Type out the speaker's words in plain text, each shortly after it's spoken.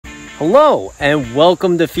Hello, and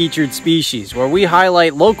welcome to Featured Species, where we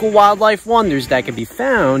highlight local wildlife wonders that can be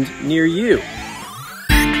found near you.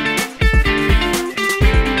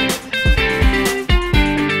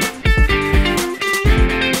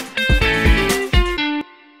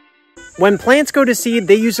 When plants go to seed,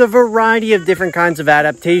 they use a variety of different kinds of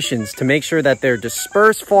adaptations to make sure that they're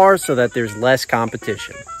dispersed far so that there's less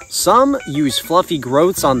competition. Some use fluffy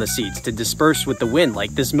growths on the seeds to disperse with the wind,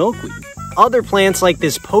 like this milkweed. Other plants like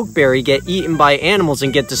this pokeberry get eaten by animals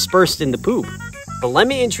and get dispersed in the poop. But let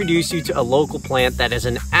me introduce you to a local plant that is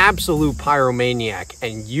an absolute pyromaniac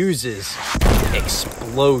and uses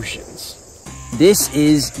explosions. This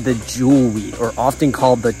is the jewelweed, or often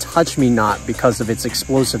called the touch-me-not because of its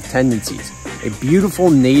explosive tendencies. A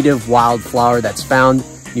beautiful native wildflower that's found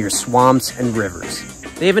near swamps and rivers.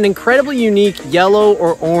 They have an incredibly unique yellow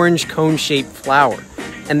or orange cone-shaped flower,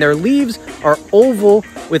 and their leaves are oval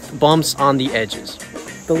with bumps on the edges.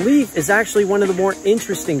 The leaf is actually one of the more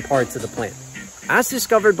interesting parts of the plant. As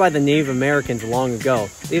discovered by the Native Americans long ago,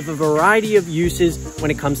 they have a variety of uses when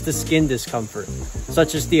it comes to skin discomfort,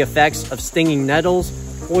 such as the effects of stinging nettles,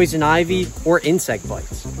 poison ivy, or insect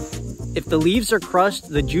bites. If the leaves are crushed,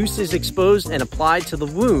 the juice is exposed and applied to the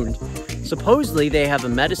wound. Supposedly, they have a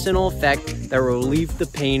medicinal effect that will relieve the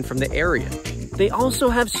pain from the area. They also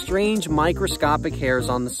have strange microscopic hairs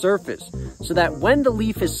on the surface, so that when the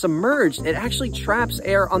leaf is submerged, it actually traps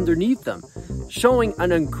air underneath them, showing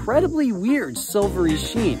an incredibly weird silvery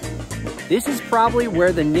sheen. This is probably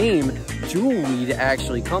where the name jewelweed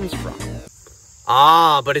actually comes from.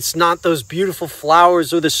 Ah, but it's not those beautiful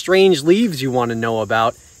flowers or the strange leaves you want to know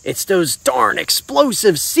about. It's those darn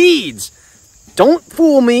explosive seeds! Don't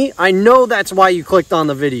fool me, I know that's why you clicked on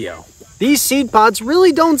the video. These seed pods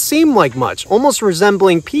really don't seem like much, almost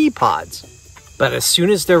resembling pea pods. But as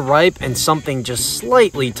soon as they're ripe and something just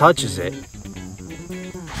slightly touches it,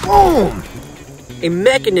 boom! A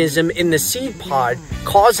mechanism in the seed pod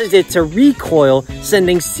causes it to recoil,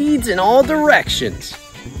 sending seeds in all directions.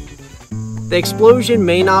 The explosion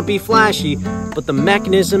may not be flashy, but the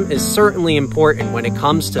mechanism is certainly important when it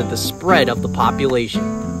comes to the spread of the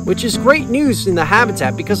population, which is great news in the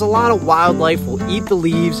habitat because a lot of wildlife will eat the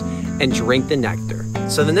leaves and drink the nectar.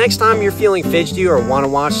 So the next time you're feeling fidgety or want to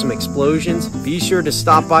watch some explosions, be sure to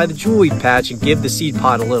stop by the jewelweed patch and give the seed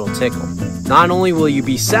pod a little tickle. Not only will you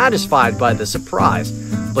be satisfied by the surprise,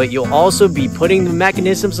 but you'll also be putting the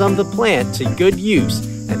mechanisms of the plant to good use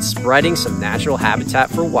and spreading some natural habitat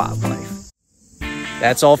for wildlife.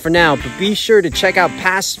 That's all for now, but be sure to check out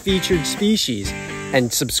past Featured Species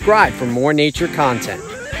and subscribe for more nature content.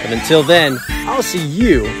 But until then, I'll see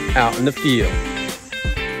you out in the field.